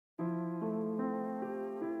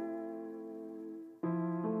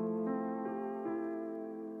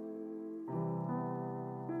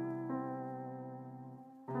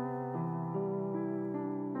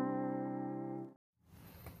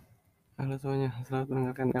Halo semuanya, selamat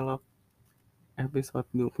mendengarkan Elok episode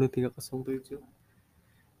 2307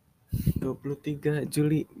 23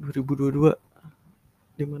 Juli 2022,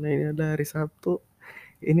 dimana ini ada hari Sabtu.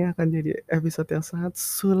 Ini akan jadi episode yang sangat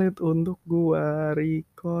sulit untuk gua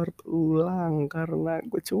record ulang karena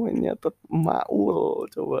gue cuma nyatet maul.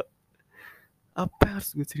 Coba apa yang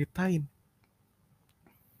harus gue ceritain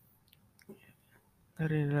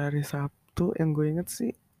dari hari Sabtu? Yang gue inget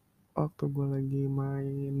sih waktu gue lagi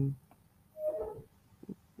main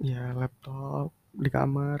ya laptop di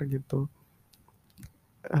kamar gitu.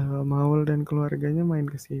 Maul dan keluarganya main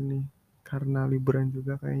ke sini karena liburan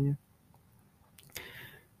juga kayaknya.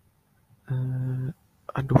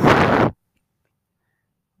 Aduh,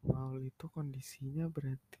 Maul itu kondisinya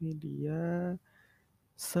berarti dia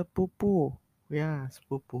sepupu, ya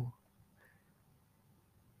sepupu.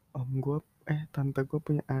 Tante gue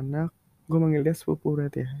punya anak, gue manggil dia sepupu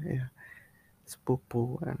berarti ya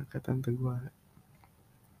sepupu anaknya tante gue.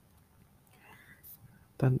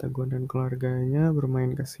 Tante gue dan keluarganya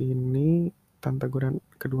bermain ke sini. Tante gue dan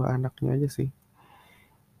kedua anaknya aja sih,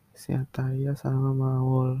 si Ataya sama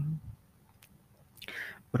Maul,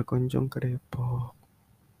 berkunjung ke Depok.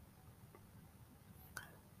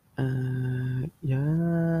 Ya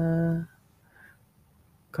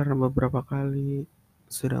karena beberapa kali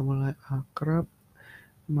sudah mulai akrab,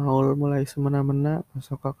 Maul mulai semena-mena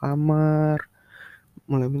masuk ke kamar,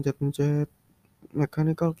 mulai mencet-mencet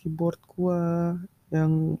mechanical keyboard gua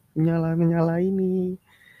yang menyala ini.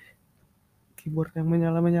 Keyboard yang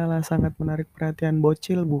menyala sangat menarik perhatian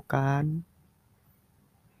bocil, bukan?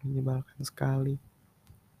 Menyebalkan sekali.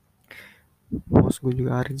 Mouse gue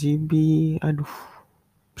juga RGB. Aduh,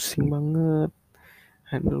 pusing banget.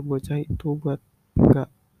 Handle bocah itu buat nggak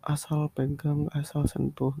asal pegang, nggak asal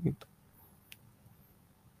sentuh gitu.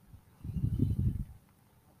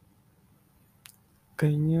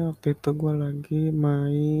 Kayaknya waktu itu gue lagi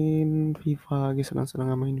main FIFA, lagi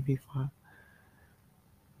senang-senang main FIFA.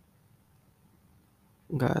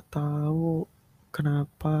 Nggak tahu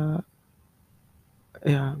kenapa,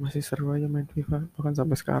 ya masih seru aja main FIFA, bahkan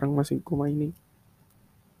sampai sekarang masih gue mainin.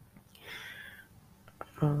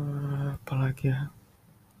 Apalagi ya,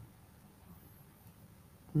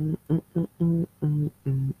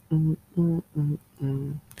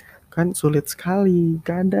 kan sulit sekali,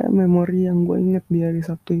 gak ada memori yang gue inget di hari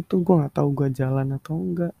Sabtu itu. Gue nggak tahu gue jalan atau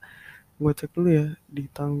enggak. Gue cek dulu ya, di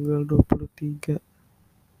tanggal 23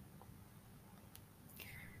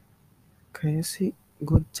 kayaknya sih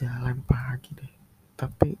gue jalan pagi deh,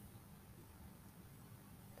 tapi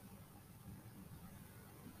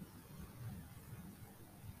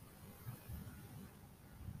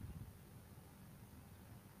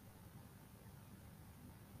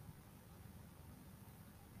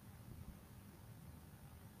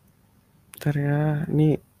ntar ya,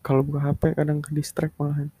 ini kalau buka HP kadang ke distract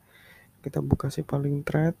malahan. Kita buka si paling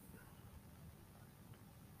thread.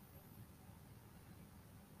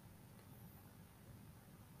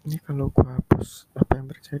 Ini kalau gua hapus, apa yang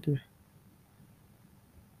terjadi ya?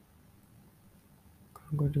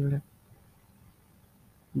 Kalau gua delete,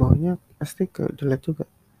 bawahnya pasti ke delete juga.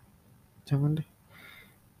 Jangan deh,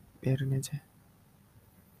 biarin aja.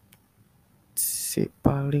 Si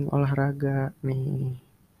paling olahraga nih,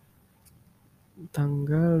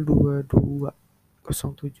 tanggal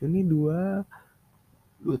 2207 nih,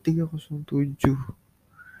 2307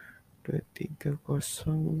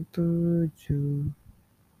 2307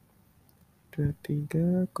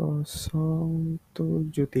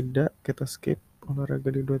 tidak, kita skip olahraga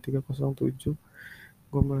di 2307.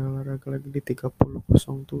 Gue mulai olahraga lagi di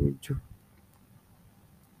 3007.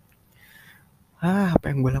 Apa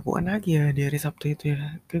yang gue lakukan lagi ya di hari Sabtu itu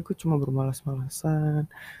ya? Kayak gue cuma bermalas-malasan,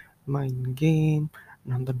 main game,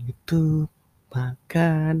 nonton YouTube,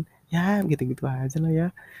 makan, ya gitu-gitu aja lah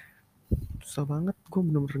ya. Susah banget, gue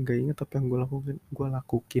bener-bener gak inget apa yang gue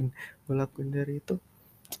lakuin dari itu.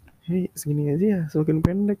 Hei, segini aja ya, semakin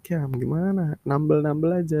pendek ya, gimana? Nambel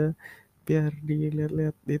aja, biar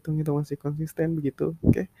dilihat-lihat, dihitung-hitung masih konsisten begitu.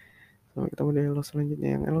 Oke, sampai ketemu di elo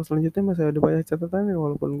selanjutnya. Yang elo selanjutnya masih ada banyak catatan ya,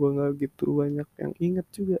 walaupun gue gak gitu banyak yang inget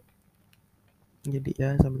juga. Jadi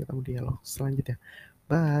ya, sampai ketemu di elo selanjutnya.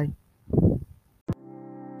 Bye.